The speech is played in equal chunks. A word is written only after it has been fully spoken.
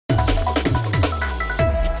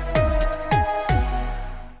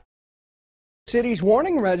City's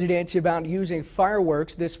warning residents about using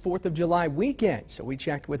fireworks this 4th of July weekend, so we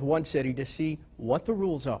checked with one city to see what the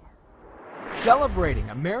rules are. Celebrating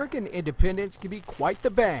American independence can be quite the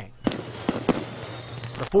bang.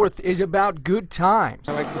 The 4th is about good times.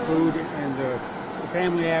 I like the food and the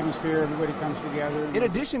family atmosphere. Everybody comes together. In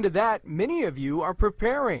addition to that, many of you are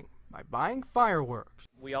preparing by buying fireworks.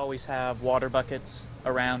 We always have water buckets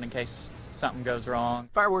around in case something goes wrong.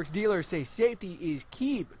 Fireworks dealers say safety is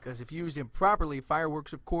key because if used improperly,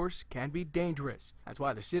 fireworks, of course, can be dangerous. That's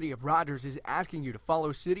why the City of Rogers is asking you to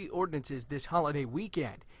follow city ordinances this holiday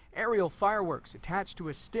weekend. Aerial fireworks attached to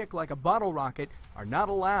a stick like a bottle rocket are not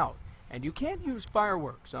allowed. And you can't use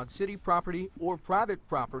fireworks on city property or private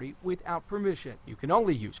property without permission. You can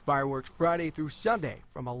only use fireworks Friday through Sunday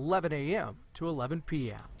from 11 a.m. to 11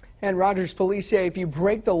 p.m. And Rogers police say if you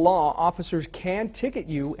break the law, officers can ticket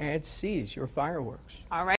you and seize your fireworks. All right.